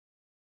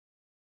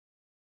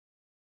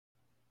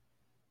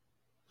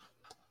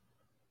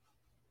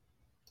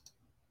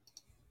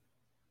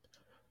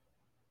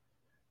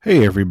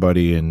Hey,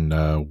 everybody, and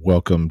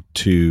welcome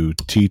to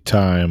Tea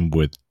Time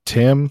with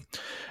Tim.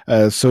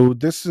 So,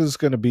 this is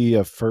going to be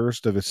a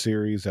first of a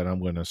series that I'm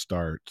going to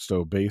start.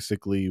 So,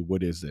 basically,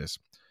 what is this?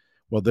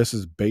 Well, this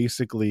is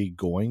basically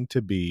going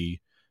to be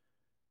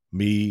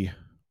me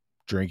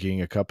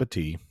drinking a cup of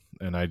tea,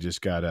 and I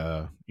just got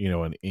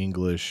an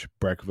English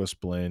breakfast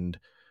blend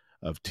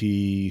of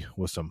tea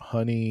with some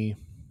honey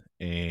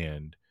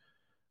and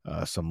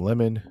some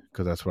lemon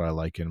because that's what I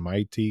like in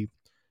my tea.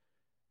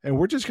 And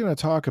we're just going to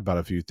talk about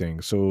a few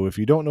things. So, if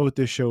you don't know what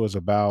this show is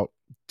about,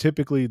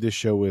 typically this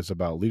show is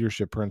about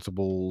leadership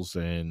principles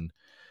and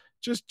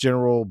just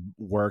general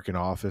work and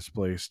office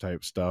place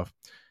type stuff.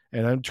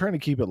 And I'm trying to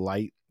keep it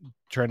light,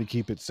 trying to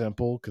keep it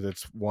simple because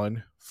it's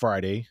one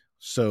Friday.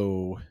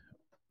 So,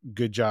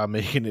 good job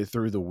making it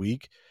through the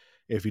week.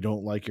 If you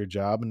don't like your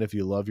job and if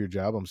you love your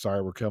job, I'm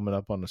sorry we're coming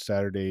up on a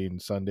Saturday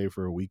and Sunday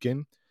for a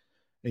weekend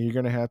and you're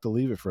going to have to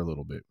leave it for a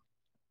little bit.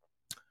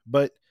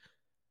 But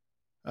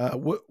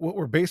what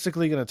we're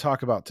basically going to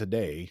talk about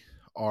today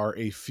are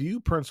a few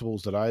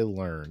principles that I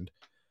learned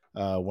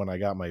when I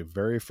got my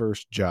very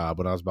first job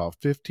when I was about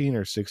 15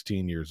 or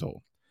 16 years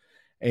old.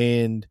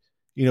 And,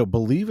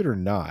 believe it or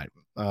not,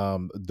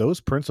 those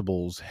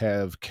principles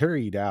have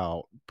carried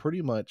out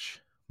pretty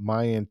much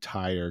my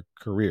entire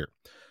career.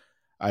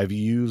 I've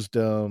used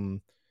no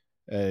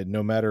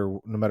matter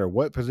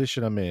what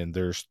position I'm in.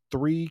 There's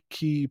three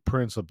key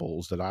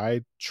principles that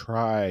I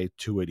try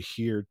to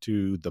adhere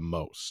to the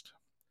most.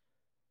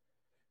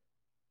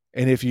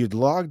 And if you'd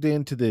logged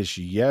into this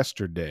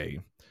yesterday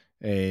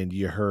and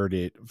you heard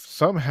it,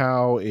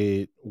 somehow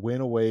it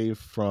went away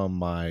from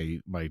my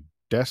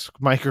desk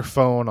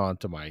microphone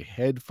onto my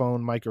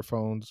headphone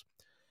microphones,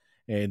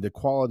 and the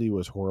quality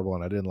was horrible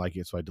and I didn't like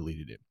it, so I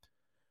deleted it.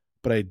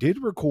 But I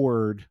did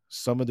record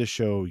some of the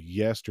show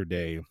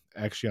yesterday,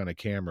 actually on a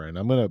camera, and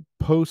I'm gonna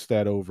post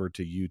that over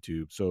to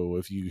YouTube. So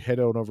if you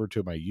head on over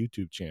to my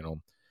YouTube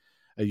channel,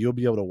 you'll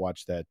be able to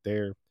watch that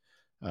there.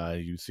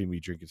 You see me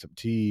drinking some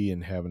tea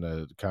and having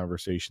a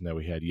conversation that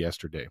we had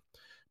yesterday.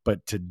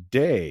 But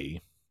today,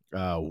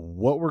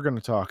 what we're going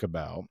to talk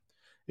about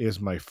is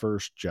my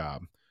first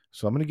job.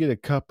 So I'm going to get a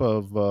cup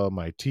of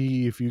my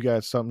tea. If you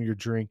got something you're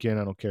drinking,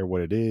 I don't care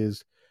what it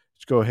is.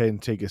 Just go ahead and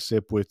take a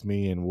sip with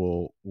me, and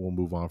we'll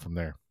move on from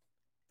there.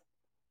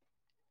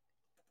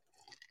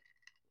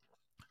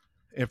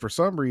 And for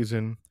some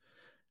reason,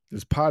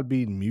 this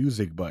Podbean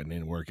music button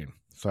ain't working.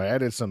 So I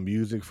added some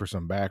music for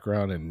some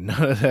background, and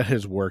none of that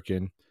is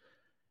working.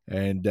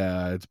 And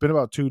it's been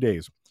about 2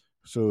 days.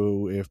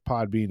 So if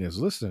Podbean is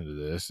listening to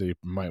this, they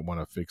might want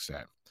to fix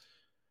that.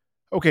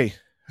 Okay,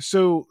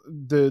 so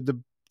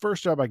the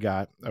first job I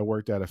got, I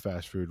worked at a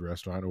fast food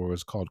restaurant, or it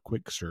was called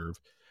Quick Serve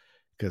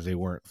because they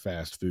weren't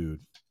fast food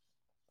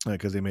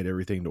because they made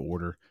everything to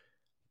order.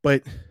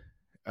 But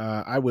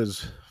I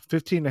was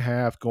 15 and a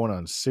half, going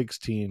on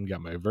 16,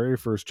 got my very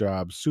first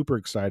job, super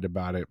excited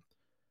about it.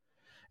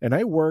 And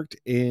I worked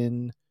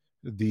in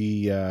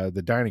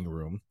the dining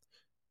room,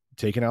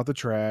 taking out the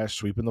trash,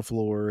 sweeping the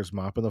floors,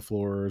 mopping the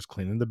floors,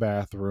 cleaning the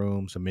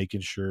bathrooms, and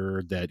making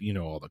sure that,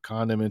 all the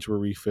condiments were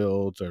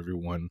refilled so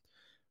everyone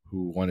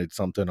who wanted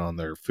something on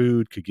their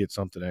food could get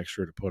something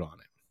extra to put on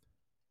it.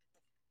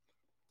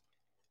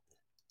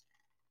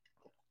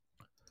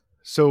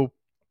 So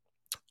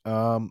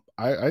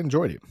I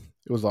enjoyed it.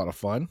 It was a lot of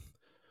fun.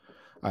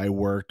 I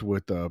worked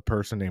with a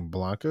person named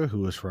Blanca who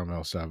was from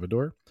El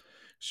Salvador.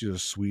 She's a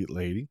sweet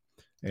lady.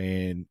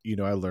 And,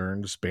 I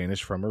learned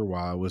Spanish from her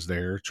while I was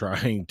there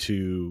trying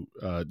to,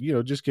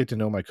 just get to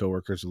know my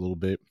coworkers a little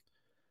bit.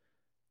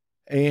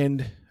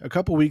 And a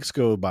couple weeks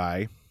go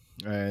by,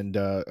 and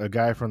a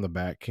guy from the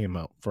back came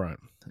up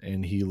front,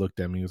 and he looked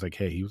at me. He was like,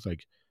 "Hey," he was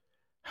like,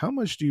 "How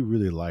much do you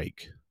really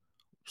like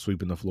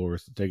sweeping the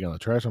floors, taking out the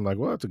trash?" I'm like,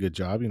 "Well, that's a good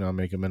job. I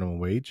make a minimum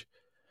wage.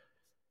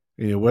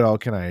 What all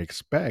can I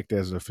expect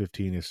as a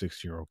 15 and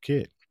 16-year-old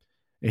kid?"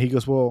 And he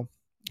goes, "Well,"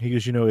 he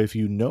goes, "if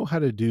you know how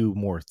to do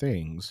more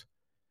things,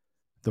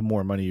 the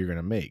more money you're going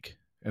to make."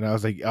 And I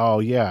was like, "Oh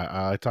yeah."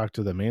 I talked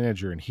to the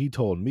manager, and he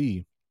told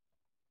me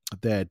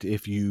that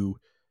if you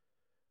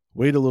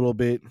wait a little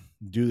bit,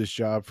 do this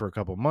job for a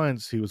couple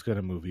months, he was going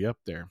to move you up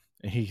there.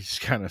 And he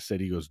just kind of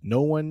said, he goes,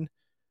 "No one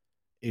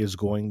is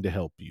going to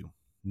help you.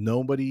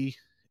 Nobody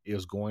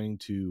is going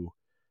to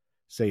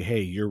say,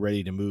 hey, you're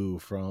ready to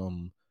move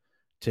from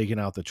taking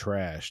out the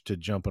trash to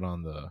jumping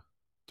on the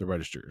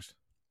registers."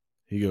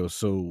 He goes,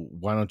 "So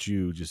why don't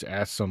you just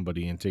ask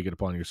somebody and take it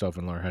upon yourself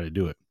and learn how to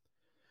do it?"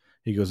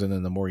 He goes, "And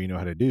then the more you know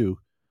how to do,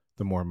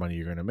 the more money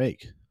you're going to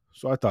make."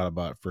 So I thought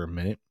about it for a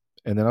minute,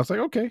 and then I was like,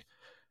 okay.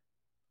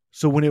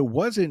 So when it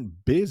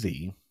wasn't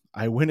busy,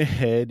 I went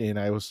ahead and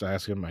I was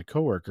asking my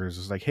coworkers,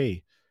 it's like,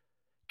 "Hey,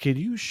 can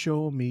you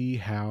show me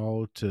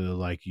how to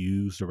like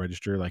use the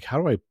register? Like, how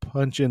do I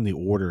punch in the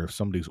order if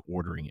somebody's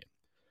ordering it?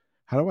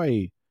 How do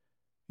I,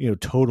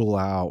 total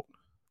out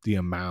the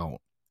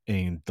amount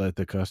and let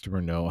the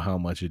customer know how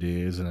much it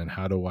is? And then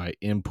how do I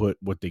input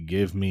what they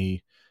give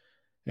me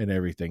and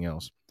everything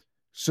else?"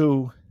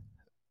 So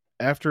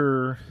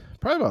after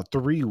probably about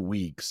 3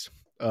 weeks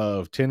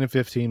of 10 and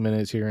 15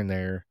 minutes here and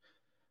there,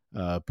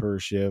 per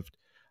shift.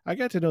 I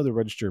got to know the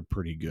register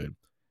pretty good.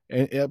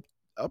 And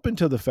up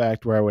until the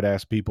fact where I would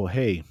ask people,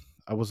 hey,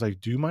 I was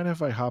like, do you mind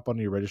if I hop on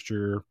your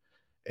register,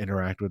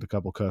 interact with a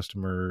couple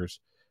customers,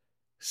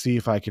 see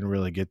if I can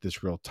really get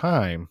this real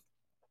time?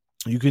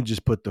 You can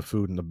just put the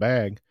food in the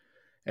bag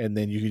and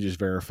then you can just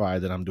verify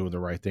that I'm doing the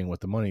right thing with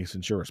the money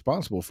since you're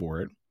responsible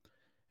for it.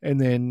 And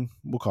then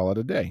we'll call it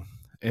a day.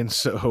 And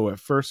so at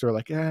first they're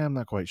like, yeah, I'm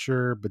not quite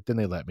sure. But then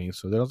they let me.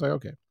 So then I was like,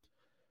 okay.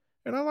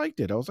 And I liked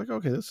it. I was like,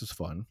 okay, this is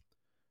fun.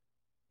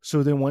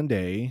 So then one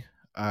day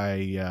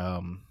I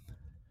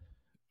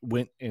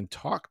went and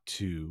talked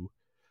to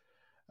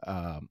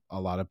a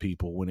lot of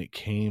people when it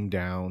came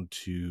down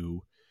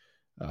to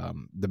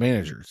the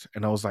managers.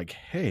 And I was like,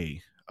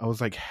 hey, I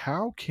was like,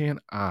 how can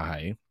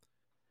I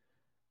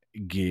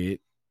get,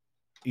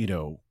 you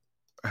know,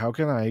 how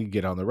can I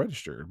get on the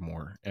register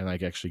more and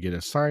like actually get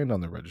assigned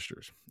on the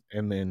registers?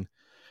 And then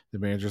the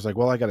manager's like,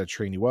 well, I got to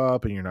train you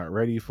up and you're not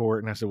ready for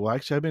it. And I said, well,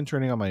 actually, I've been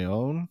training on my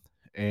own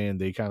and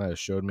they kind of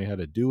showed me how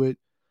to do it.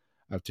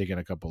 I've taken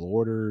a couple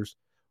orders.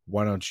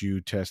 Why don't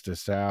you test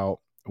this out?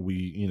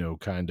 We,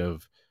 kind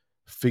of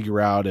figure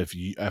out if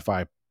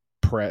I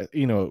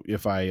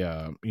if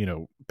I,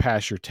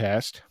 pass your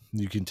test,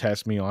 you can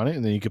test me on it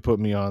and then you can put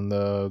me on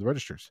the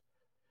registers.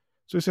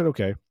 So he said,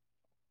 okay.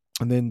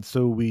 And then,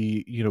 so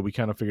we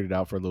kind of figured it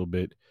out for a little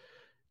bit,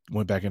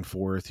 went back and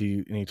forth.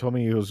 He told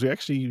me, he was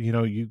actually,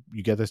 you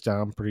get this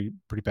down pretty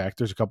packed.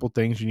 There's a couple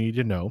things you need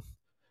to know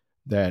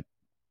that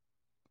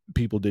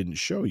people didn't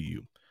show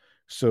you.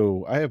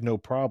 So I have no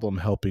problem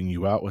helping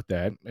you out with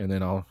that. And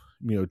then I'll,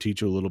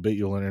 teach you a little bit.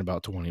 You'll learn in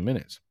about 20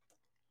 minutes.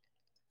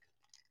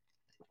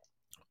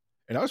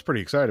 And I was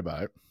pretty excited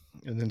about it.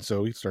 And then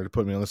so he started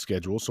putting me on the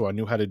schedule. So I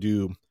knew how to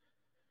do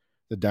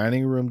the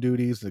dining room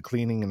duties, the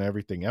cleaning and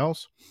everything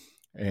else,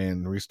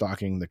 and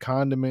restocking the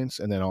condiments.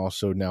 And then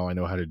also now I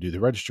know how to do the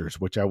registers,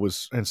 which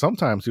and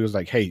sometimes he was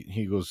like, hey,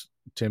 he goes,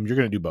 Tim, you're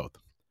going to do both.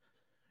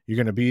 You're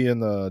going to be in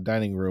the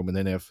dining room. And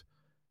then if,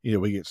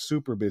 we get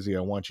super busy,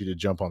 I want you to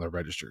jump on the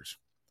registers.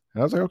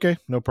 And I was like, okay,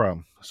 no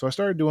problem. So I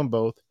started doing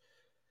both.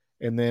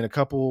 And then a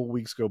couple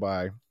weeks go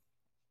by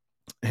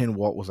and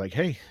Walt was like,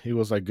 hey, he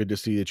was like, good to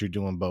see that you're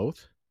doing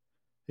both.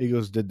 He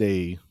goes, did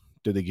they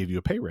give you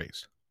a pay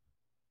raise?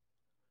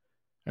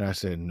 And I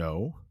said,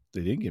 no,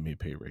 they didn't give me a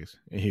pay raise.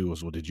 And he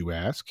goes, well, did you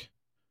ask?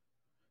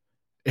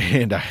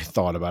 And I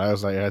thought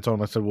about it. I told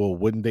him, I said, well,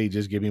 wouldn't they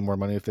just give me more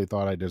money if they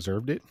thought I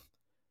deserved it?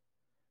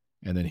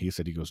 And then he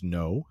said, he goes,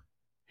 no.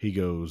 He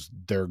goes,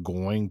 they're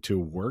going to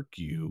work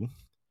you,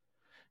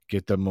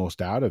 get the most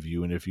out of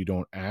you. And if you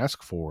don't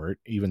ask for it,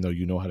 even though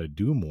you know how to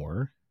do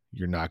more,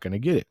 you're not going to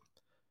get it.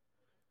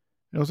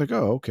 And I was like,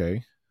 oh,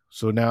 okay.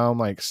 So now I'm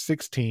like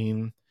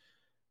 16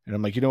 and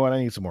I'm like, you know what? I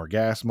need some more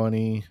gas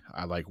money.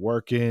 I like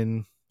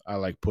working. I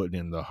like putting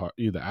in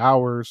the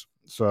hours.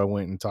 So I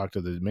went and talked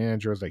to the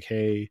manager. I was like,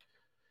 hey,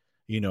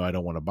 I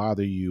don't want to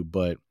bother you,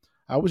 but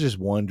I was just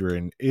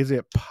wondering, is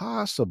it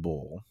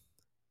possible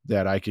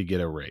that I could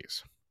get a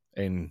raise?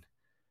 And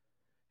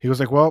he was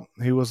like, well,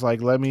 he was like,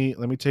 let me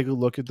take a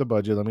look at the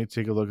budget. Let me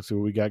take a look and see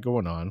what we got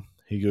going on.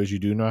 He goes, you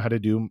do know how to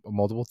do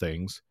multiple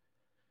things,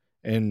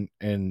 and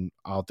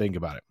I'll think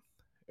about it.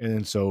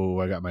 And so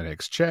I got my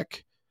next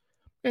check,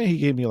 and he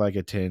gave me like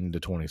a 10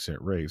 to 20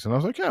 cent raise. And I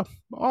was like, yeah,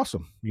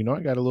 awesome. I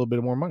got a little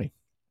bit more money.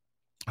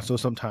 So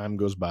some time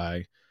goes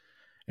by,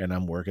 and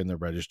I'm working the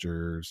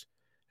registers,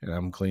 and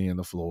I'm cleaning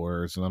the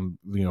floors, and I'm,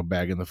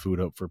 bagging the food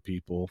up for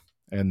people.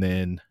 And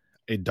then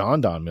it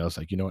dawned on me, I was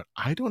like, you know what?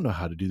 I don't know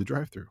how to do the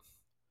drive through.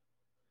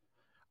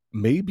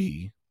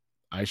 Maybe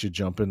I should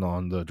jump in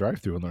on the drive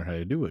through and learn how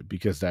to do it,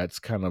 because that's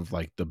kind of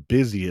like the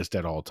busiest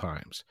at all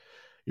times.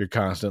 You're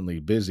constantly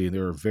busy, and they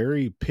were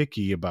very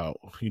picky about,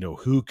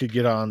 who could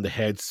get on the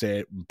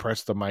headset and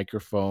press the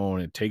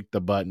microphone and take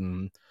the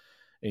button,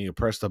 and you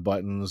press the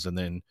buttons. And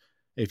then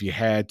if you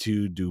had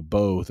to do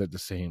both at the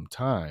same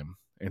time.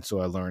 And so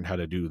I learned how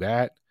to do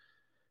that.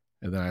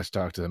 And then I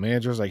talked to the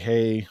manager. I was like,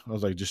 hey, I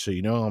was like, just so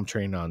you know, I'm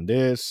training on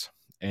this.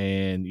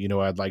 And,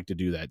 I'd like to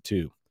do that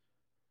too.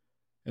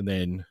 And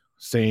then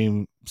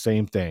same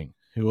thing.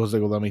 He was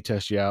like, well, let me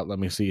test you out. Let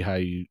me see how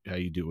you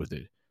do with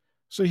it.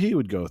 So he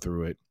would go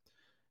through it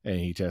and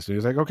he tested. He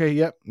was like, okay,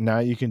 yep, now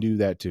you can do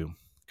that too.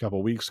 A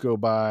couple weeks go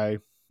by.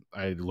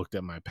 I looked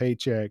at my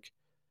paycheck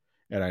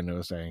and I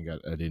noticed I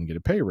didn't get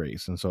a pay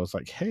raise. And so it's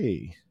like,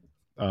 hey,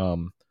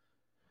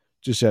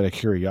 just out of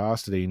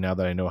curiosity, now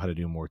that I know how to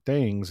do more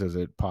things, is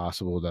it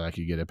possible that I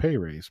could get a pay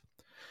raise?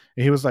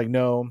 And he was like,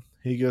 no.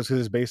 He goes,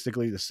 because it's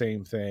basically the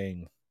same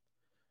thing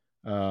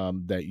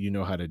that you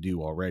know how to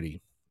do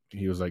already.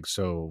 He was like,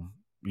 so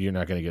you're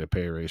not going to get a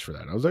pay raise for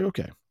that. I was like,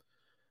 okay.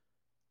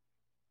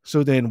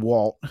 So then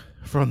Walt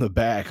from the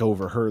back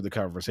overheard the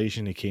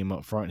conversation. He came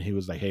up front and he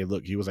was like, hey,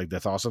 look, he was like,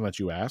 that's awesome that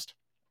you asked.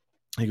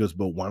 He goes,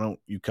 but why don't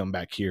you come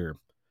back here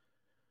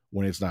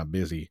when it's not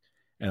busy,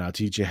 and I'll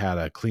teach you how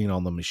to clean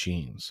all the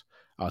machines.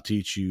 I'll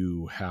teach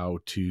you how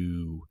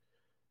to,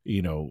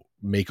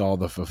 make all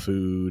the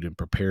food and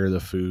prepare the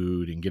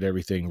food and get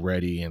everything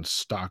ready and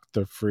stock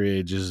the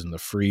fridges and the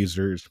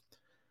freezers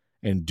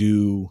and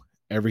do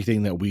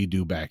everything that we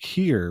do back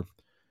here.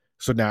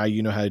 So now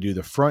you know how to do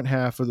the front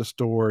half of the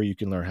store. You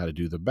can learn how to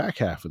do the back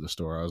half of the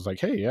store. I was like,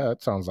 hey, yeah,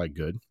 that sounds like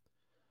good.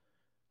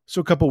 So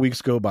a couple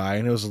weeks go by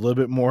and it was a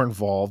little bit more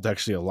involved,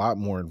 actually a lot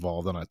more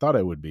involved than I thought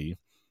it would be.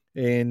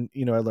 And,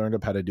 I learned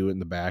up how to do it in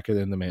the back. And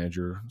then the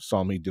manager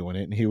saw me doing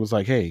it and he was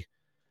like, hey,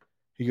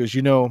 he goes,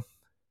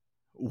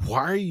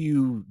 why are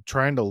you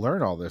trying to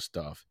learn all this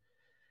stuff?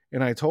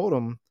 And I told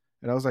him,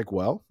 and I was like,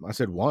 well, I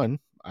said, one,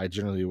 I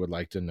generally would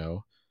like to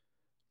know.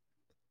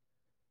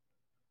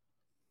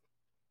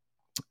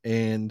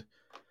 And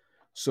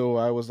so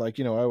I was like,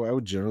 I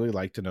would generally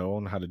like to know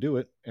on how to do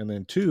it. And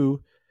then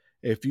two,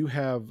 if you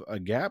have a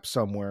gap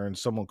somewhere and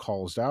someone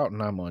calls out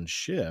and I'm on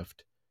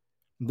shift,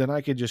 then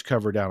I could just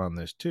cover down on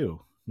this too.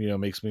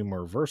 Makes me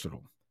more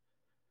versatile.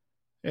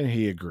 And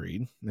he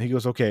agreed. And he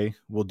goes, okay,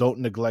 well, don't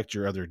neglect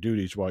your other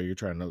duties while you're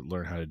trying to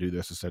learn how to do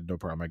this. I said, no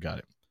problem. I got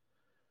it.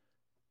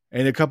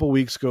 And a couple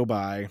weeks go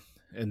by,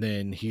 and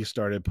then he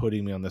started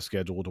putting me on the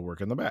schedule to work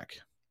in the back.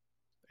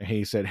 And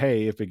he said,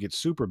 hey, if it gets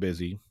super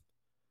busy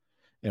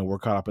and we're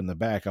caught up in the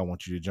back, I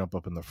want you to jump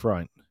up in the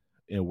front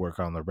and work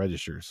on the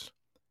registers.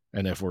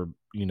 And if we're,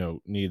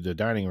 need the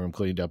dining room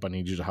cleaned up, I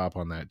need you to hop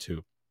on that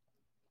too.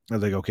 I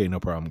was like, okay, no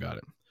problem. Got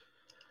it.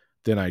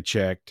 Then I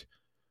checked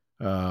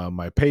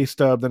my pay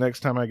stub the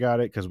next time I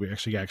got it, because we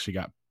actually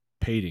got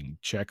paid in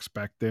checks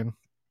back then.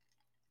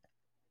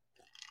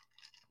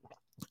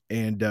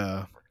 And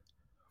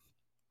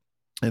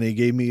he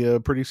gave me a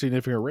pretty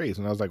significant raise.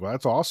 And I was like, well,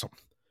 that's awesome.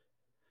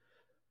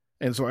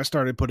 And so I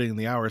started putting in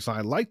the hours. And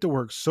I liked to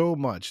work so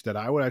much that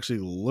I would actually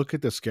look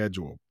at the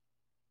schedule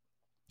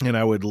and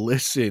I would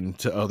listen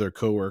to other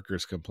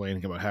coworkers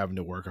complaining about having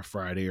to work a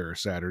Friday or a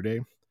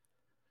Saturday.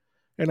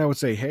 And I would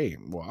say, hey,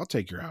 well, I'll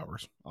take your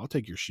hours. I'll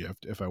take your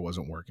shift if I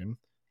wasn't working.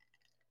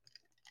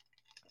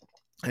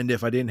 And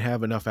if I didn't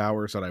have enough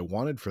hours that I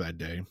wanted for that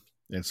day,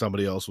 and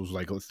somebody else was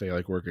like, let's say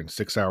like working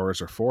 6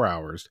 hours or 4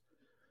 hours,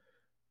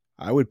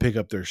 I would pick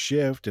up their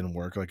shift and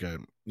work like a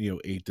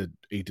 8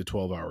 to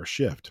 12 hour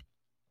shift,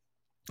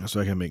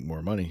 so I can make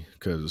more money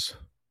because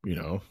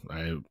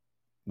I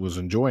was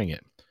enjoying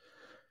it.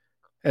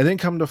 And then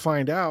come to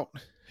find out,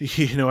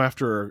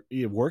 after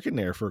working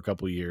there for a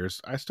couple of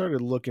years, I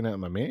started looking at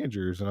my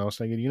managers and I was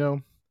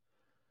thinking,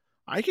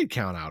 I could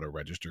count out a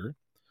register,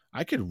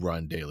 I could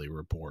run daily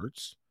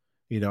reports,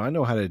 I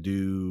know how to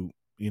do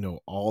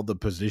all the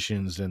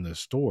positions in the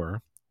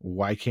store.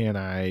 Why can't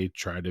I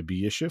try to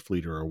be a shift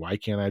leader, or why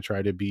can't I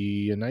try to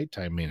be a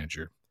nighttime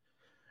manager?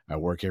 I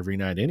work every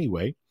night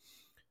anyway.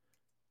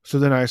 So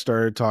then I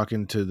started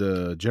talking to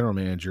the general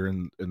manager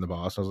and the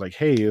boss. I was like,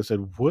 hey, I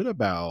said, what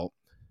about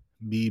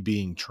me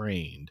being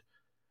trained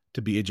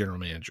to be a general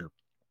manager?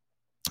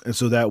 And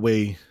so that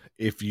way,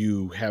 if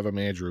you have a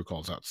manager who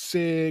calls out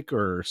sick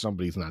or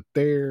somebody's not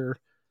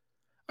there,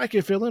 I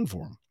can fill in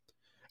for them.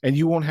 And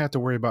you won't have to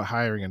worry about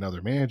hiring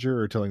another manager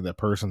or telling that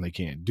person they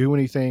can't do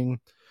anything.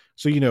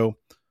 So,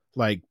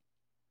 like,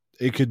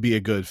 it could be a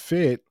good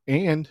fit,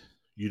 and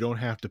you don't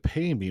have to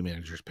pay me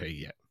manager's pay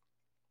yet.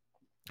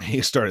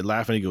 He started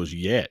laughing. He goes,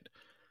 yet.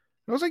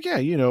 I was like, yeah,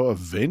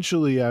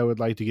 eventually I would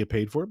like to get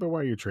paid for it, but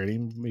while you're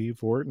training me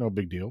for it, no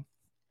big deal.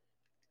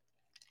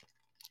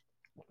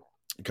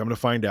 Come to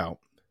find out,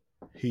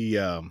 he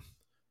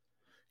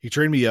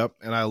trained me up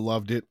and I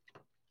loved it.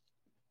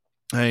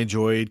 I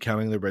enjoyed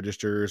counting the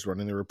registers,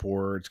 running the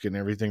reports, getting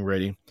everything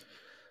ready,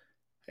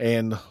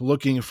 and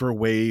looking for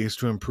ways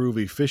to improve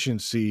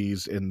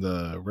efficiencies in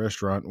the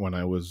restaurant when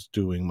I was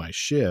doing my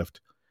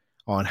shift,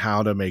 on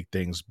how to make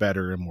things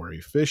better and more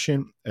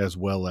efficient, as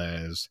well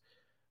as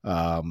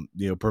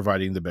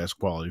providing the best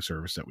quality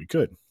service that we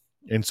could.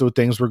 And so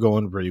things were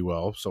going pretty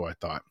well, so I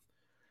thought.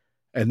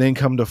 And then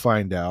come to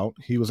find out,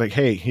 he was like,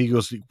 hey, he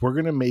goes, we're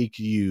going to make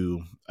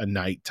you a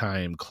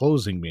nighttime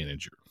closing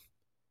manager.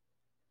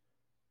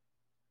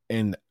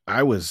 And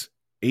I was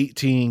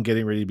 18,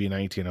 getting ready to be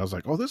 19. I was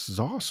like, oh, this is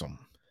awesome.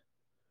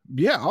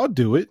 Yeah, I'll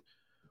do it.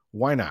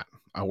 Why not?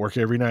 I work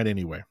every night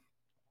anyway.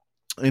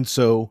 And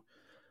so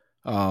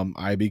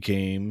I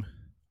became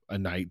a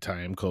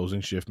nighttime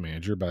closing shift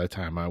manager by the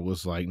time I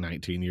was like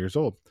 19 years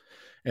old.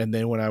 And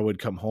then when I would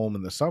come home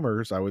in the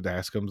summers, I would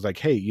ask them, like,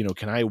 hey,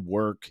 can I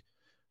work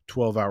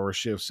 12-hour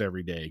shifts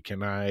every day?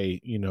 Can I,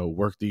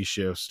 work these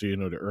shifts to,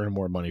 to earn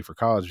more money for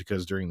college?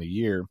 Because during the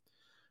year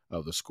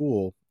of the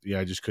school,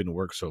 I just couldn't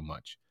work so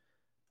much.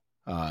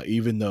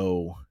 Even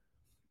though,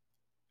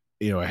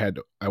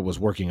 I was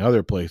working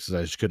other places,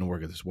 I just couldn't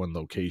work at this one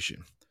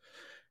location.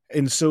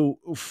 And so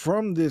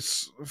from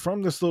this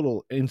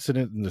little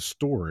incident in the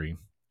story,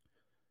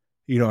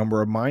 I'm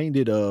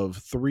reminded of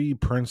 3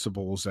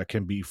 principles that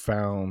can be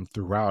found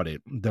throughout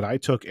it that I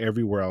took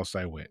everywhere else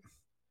I went.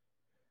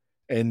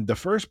 And the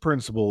first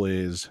principle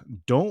is,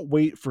 don't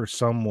wait for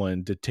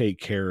someone to take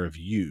care of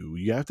you.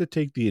 You have to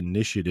take the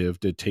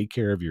initiative to take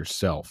care of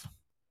yourself.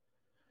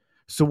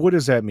 So what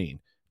does that mean?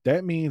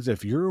 That means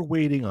if you're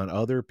waiting on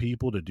other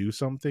people to do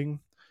something,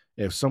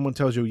 if someone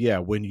tells you, yeah,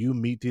 when you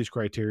meet these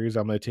criteria,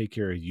 I'm going to take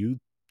care of you,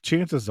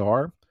 chances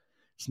are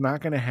it's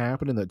not going to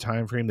happen in the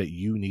time frame that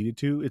you need it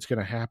to. It's going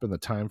to happen in the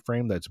time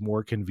frame that's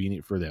more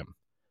convenient for them.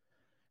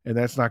 and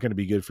that's not going to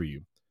be good for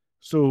you.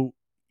 So,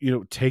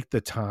 take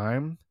the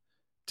time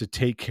to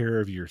take care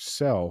of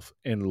yourself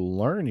and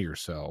learn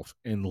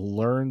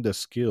the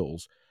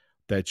skills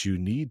that you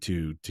need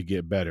to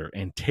get better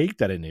and take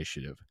that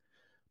initiative.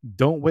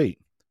 Don't wait.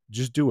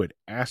 Just do it.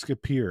 Ask a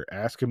peer,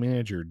 ask a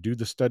manager, do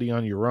the study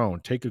on your own,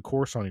 take a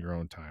course on your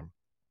own time.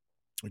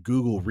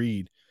 Google,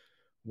 read,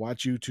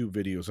 watch YouTube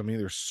videos. I mean,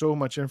 there's so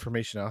much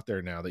information out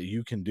there now that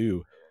you can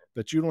do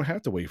that you don't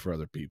have to wait for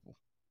other people.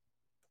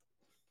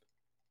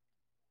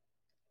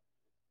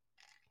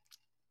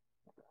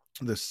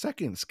 The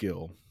second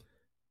skill,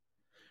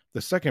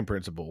 the second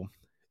principle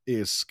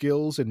is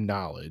skills and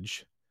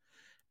knowledge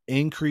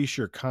increase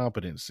your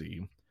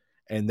competency,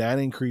 and that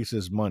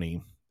increases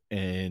money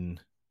in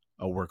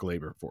a work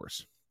labor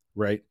force,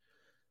 right?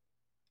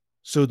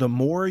 So the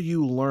more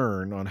you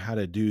learn on how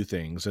to do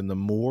things and the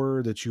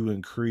more that you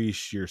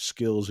increase your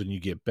skills and you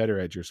get better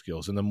at your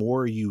skills and the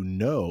more you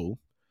know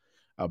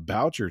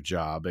about your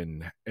job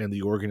and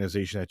the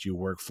organization that you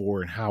work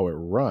for and how it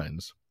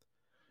runs,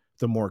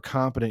 the more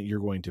competent you're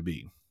going to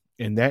be.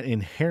 And that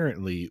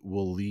inherently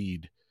will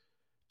lead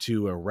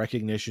to a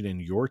recognition in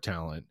your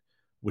talent,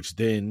 which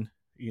then,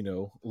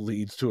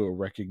 leads to a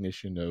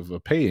recognition of a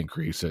pay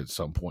increase at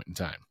some point in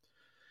time.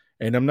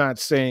 And I'm not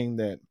saying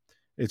that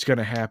it's going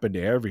to happen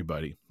to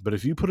everybody, but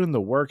if you put in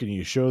the work and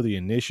you show the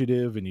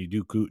initiative and you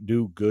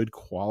do good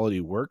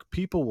quality work,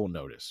 people will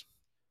notice.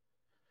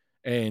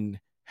 And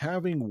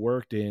having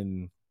worked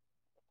in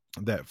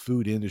that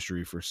food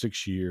industry for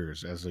 6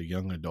 years as a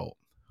young adult,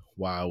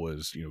 while I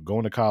was,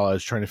 going to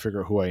college, trying to figure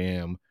out who I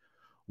am,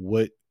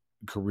 what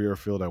career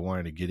field I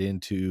wanted to get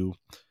into,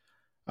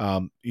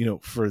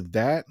 for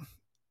that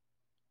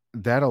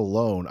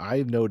alone,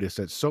 I've noticed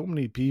that so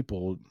many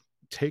people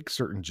take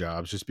certain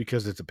jobs just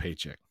because it's a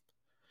paycheck.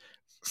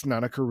 It's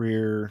not a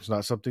career. It's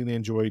not something they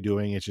enjoy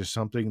doing. It's just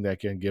something that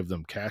can give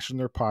them cash in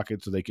their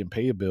pocket so they can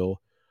pay a bill,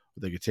 or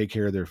they can take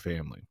care of their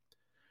family.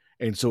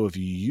 And so if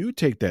you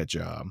take that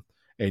job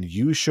and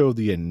you show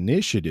the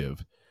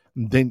initiative,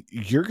 then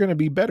you're going to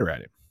be better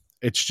at it.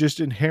 It's just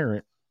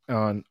inherent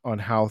on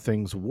how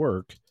things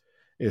work,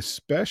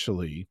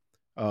 especially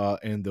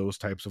in those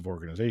types of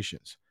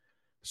organizations.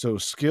 So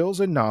skills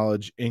and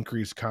knowledge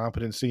increase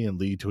competency and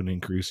lead to an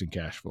increase in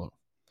cash flow.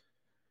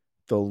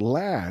 The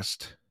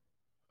last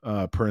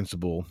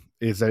principle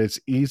is that it's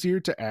easier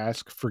to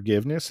ask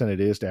forgiveness than it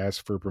is to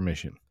ask for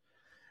permission.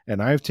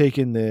 And I've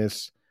taken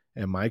this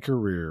in my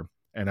career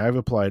and I've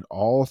applied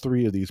all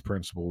three of these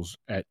principles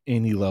at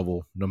any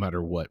level, no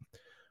matter what,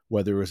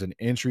 whether it was an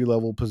entry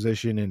level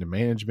position into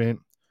management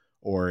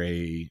or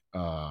a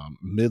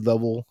mid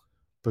level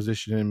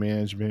position in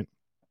management.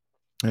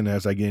 And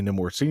as I get into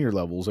more senior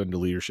levels into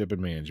leadership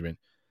and management,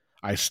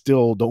 I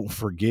still don't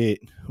forget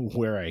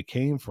where I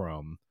came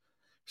from,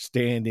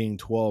 standing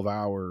 12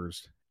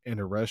 hours in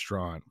a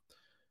restaurant,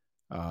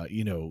 uh,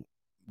 you know,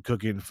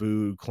 cooking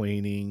food,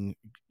 cleaning,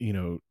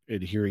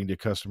 adhering to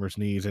customers'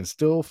 needs, and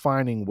still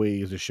finding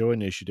ways to show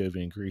initiative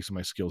and increase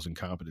my skills and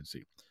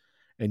competency.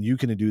 And you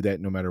can do that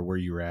no matter where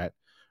you're at,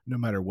 no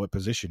matter what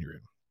position you're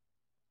in.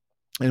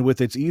 And with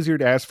it's easier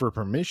to ask for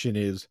permission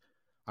is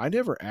I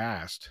never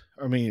asked.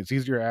 I mean, it's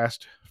easier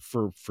asked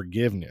for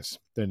forgiveness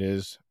than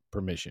is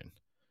permission.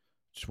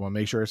 Just want to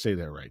make sure I say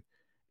that right.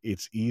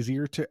 It's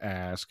easier to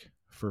ask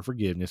for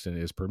forgiveness than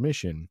it is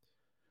permission.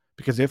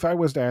 Because if I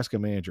was to ask a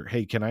manager,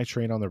 hey, can I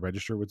train on the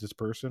register with this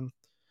person?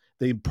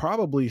 They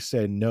probably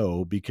said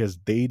no because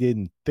they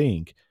didn't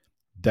think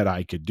that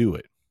I could do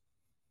it,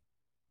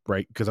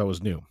 right? Because I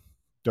was new.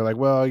 They're like,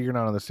 well, you're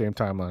not on the same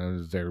timeline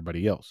as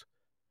everybody else.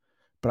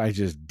 But I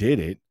just did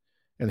it.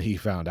 And he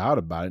found out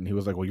about it and he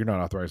was like, well, you're not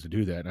authorized to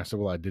do that. And I said,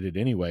 well, I did it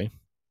anyway.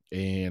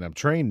 And I'm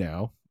trained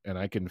now and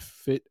I can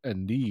fit a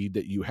need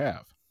that you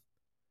have.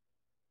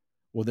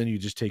 Well, then you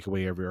just take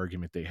away every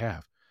argument they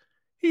have.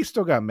 He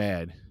still got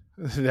mad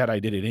that I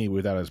did it anyway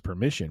without his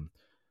permission.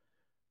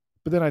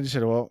 But then I just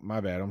said, well, my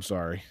bad. I'm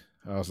sorry.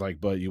 I was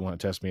like, but you want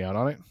to test me out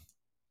on it?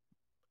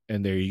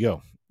 And there you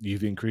go.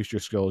 You've increased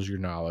your skills, your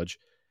knowledge,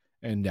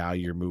 and now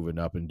you're moving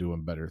up and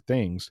doing better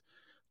things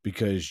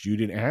because you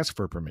didn't ask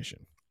for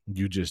permission.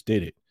 You just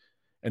did it.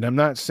 And I'm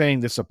not saying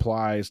this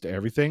applies to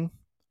everything.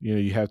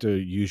 You have to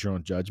use your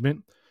own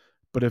judgment.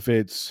 But if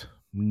it's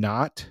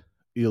not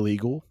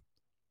illegal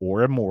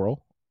or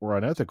immoral or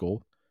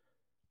unethical,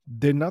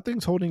 then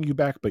nothing's holding you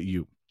back but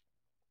you.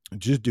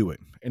 Just do it.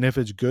 And if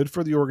it's good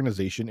for the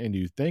organization and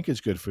you think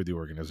it's good for the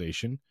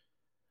organization,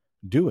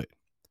 do it.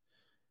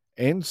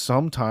 And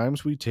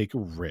sometimes we take a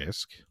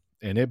risk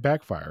and it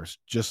backfires.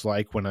 Just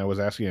like when I was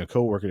asking a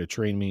coworker to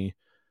train me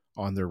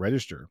on their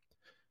register,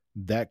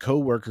 that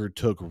coworker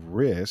took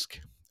risk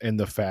in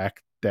the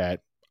fact that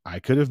I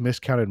could have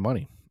miscounted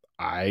money.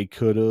 I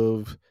could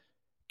have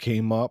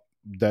came up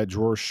that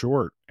drawer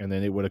short and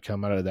then it would have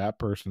come out of that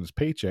person's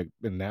paycheck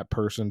and that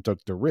person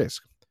took the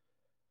risk.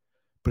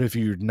 But if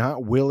you're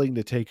not willing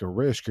to take a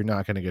risk, you're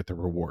not going to get the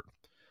reward.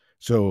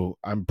 So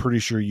I'm pretty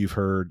sure you've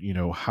heard,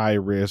 high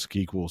risk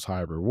equals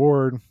high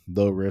reward,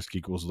 low risk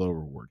equals low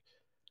reward.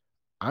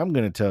 I'm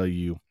going to tell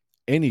you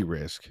any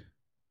risk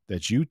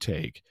that you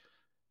take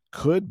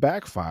could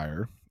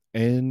backfire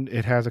and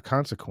it has a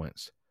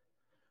consequence.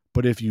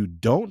 But if you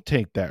don't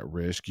take that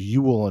risk,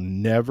 you will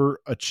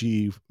never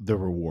achieve the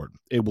reward.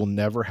 It will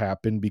never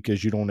happen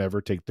because you don't ever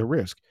take the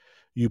risk.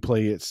 You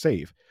play it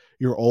safe.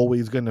 You're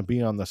always going to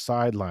be on the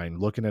sideline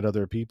looking at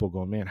other people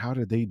going, man, how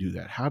did they do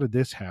that? How did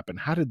this happen?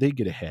 How did they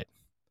get ahead?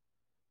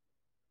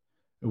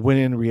 When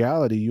in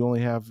reality, you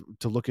only have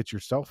to look at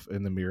yourself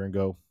in the mirror and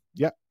go,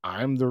 yeah,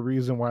 I'm the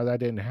reason why that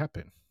didn't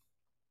happen.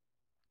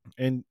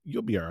 And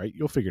you'll be all right.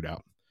 You'll figure it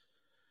out.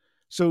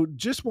 So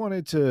just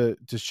wanted to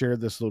share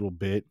this little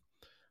bit,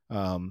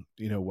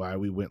 why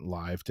we went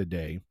live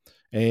today.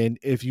 And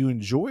if you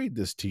enjoyed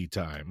this tea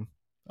time,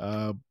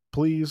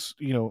 please,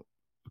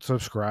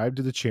 subscribe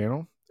to the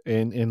channel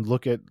and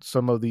look at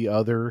some of the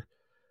other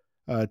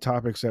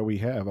topics that we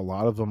have. A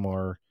lot of them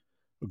are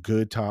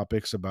good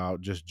topics about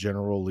just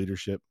general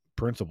leadership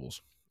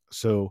principles.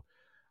 So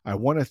I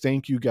want to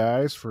thank you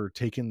guys for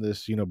taking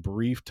this,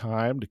 brief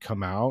time to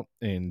come out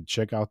and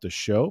check out the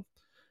show,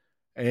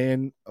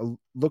 and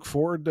look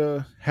forward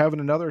to having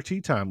another tea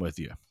time with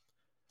you.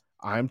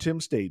 I'm Tim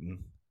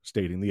Staten,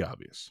 stating the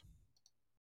obvious.